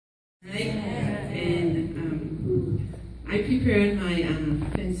Right? And I prepared my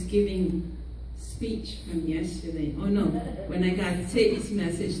Thanksgiving speech from yesterday. Oh no, when I got Sadie's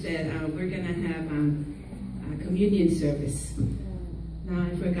message that we're going to have a communion service. Now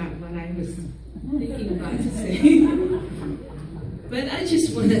I forgot what I was thinking about to say. But I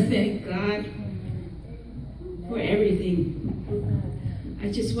just want to thank God for everything.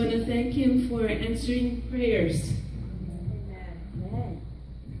 I just want to thank Him for answering prayers.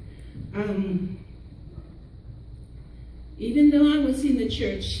 Even though I was in the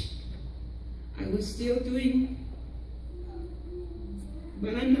church, I was still doing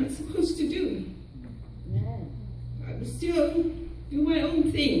what I'm not supposed to do. I was still doing my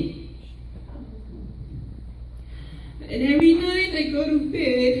own thing. And every night I go to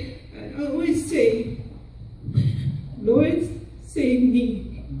bed, I always say, Lord, save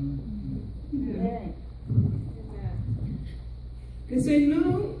me. Because I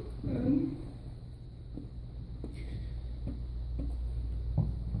know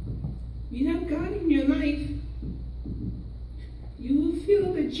you have God in your life, you will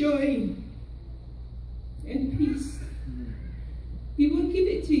feel the joy and peace. He will give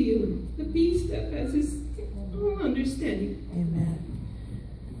it to you, the peace that passes all understanding. Amen.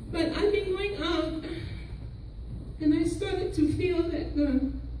 But I've been going out, and I started to feel that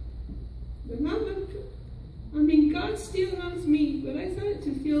the love of, God still loves me, but I started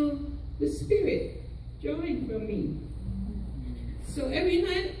to feel the Spirit drawing from me. So every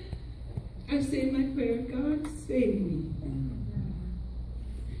night, I say my prayer, God, save me.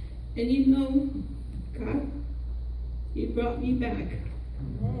 And you know, God, He brought me back.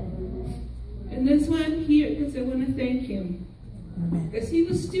 And that's why I'm here, because I want to thank Him. Because He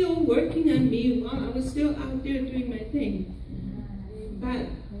was still working on me while I was still out there doing my thing. But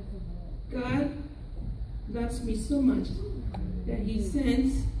God loves me so much that He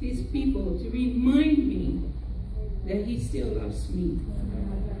sends His people to remind me that He still loves me.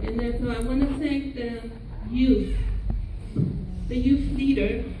 And therefore I want to thank the youth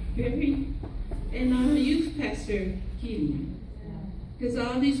leader, Barry, and our youth pastor, Kitty. Because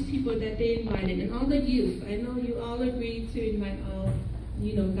all these people that they invited, and all the youth, I know you all agreed to invite all,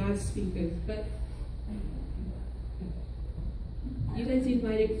 God's speakers, but you guys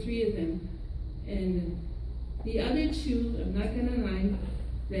invited 3 of them. And the other 2, I'm not going to lie,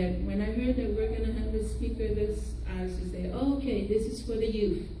 that when I heard that we're going to have a speaker, I was to say, oh, okay, this is for the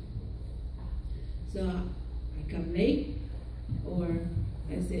youth. So I come late, or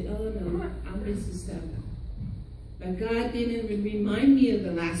I said, oh no, I'll miss the stuff. But God didn't even remind me of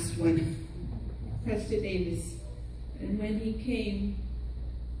the last one, Pastor Davis. And when he came,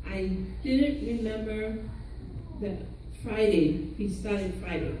 I didn't remember that Friday. He started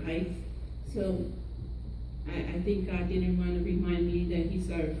Friday, right? So I think God didn't want to remind me that He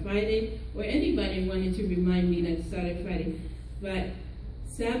started Friday, or anybody wanted to remind me that it started Friday. But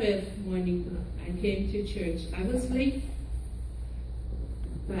Sabbath morning, I came to church. I was late,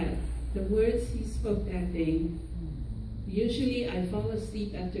 but the words he spoke that day, usually I fall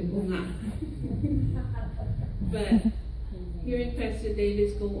asleep after bunga. But hearing Pastor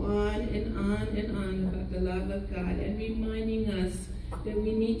Davis go on and on and on about the love of God and reminding us that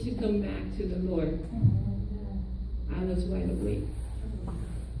we need to come back to the Lord, I was wide awake.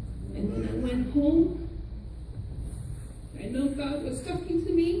 And when I went home, I know God was talking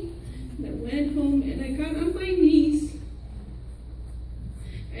to me. And I went home and I got on my knees.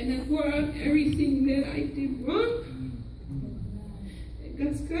 And I poured out everything that I did wrong.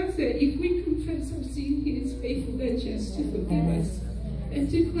 Because God said, if we confess our sin, He is faithful and just to forgive us and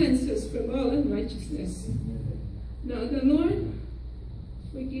to cleanse us from all unrighteousness. Now the Lord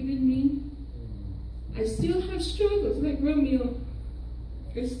has forgiven me. I still have struggles like Romeo.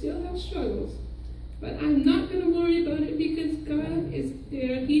 I still have struggles. But I'm not going to worry about it because God is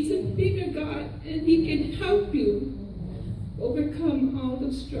there. He's a bigger God, and He can help you overcome all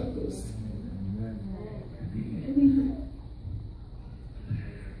those struggles. And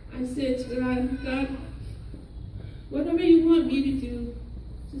I said to God, God, whatever you want me to do,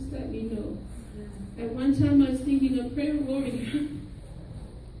 just let me know. At one time I was thinking of prayer warrior.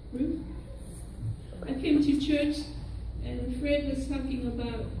 Ruth? I came to church and Fred was talking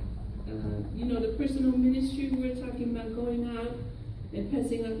about, the personal ministry. We were talking about going out and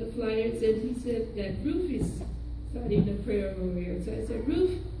passing out the flyers, and he said that Ruth is starting the prayer warrior. So I said,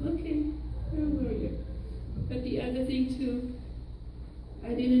 Ruth, okay, prayer warrior. But the other thing too, I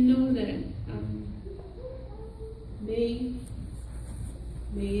didn't know that May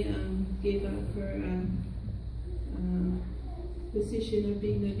gave up her position of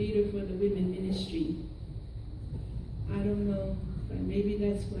being the leader for the women ministry. I don't know But maybe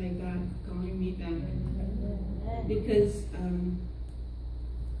that's why God calling me back. Because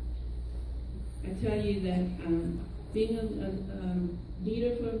I tell you that being a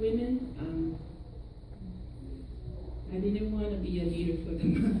leader for women, I didn't want to be a leader for the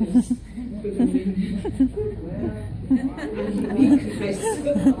mothers, for the women.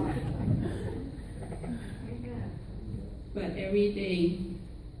 But every day,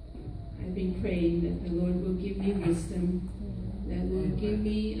 I've been praying that the Lord will give me wisdom, that will give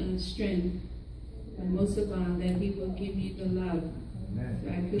me strength, but most of all, that He will give me the love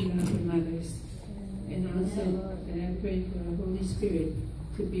that I could love the mothers. And also that I pray for the Holy Spirit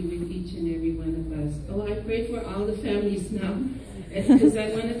to be with each and every one of us. Oh, I pray for all the families now, because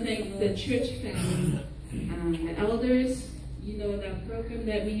I want to thank the church family, the elders, you know, that program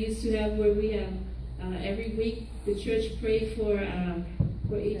that we used to have where we have every week the church pray for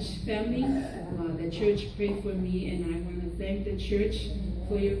each family. The church prayed for me, and I want to thank the church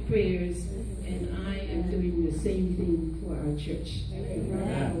for your prayers, and I am doing the same thing for our church.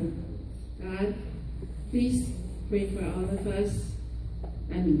 God, please pray for all of us.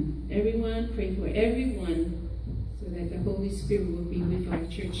 Everyone, pray for everyone, so that the Holy Spirit will be with our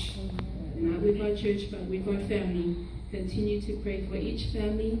church. And not with our church, but with our family. Continue to pray for each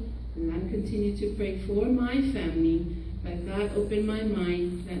family, and I continue to pray for my family. But God opened my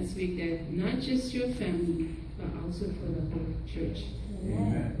mind last week that not just your family, but also for the whole church.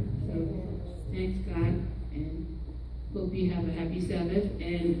 Amen. So, thanks God, and hope you have a happy Sabbath.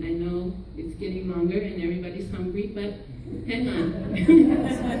 And I know it's getting longer and everybody's hungry, but hang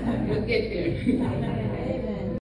on. We'll get there.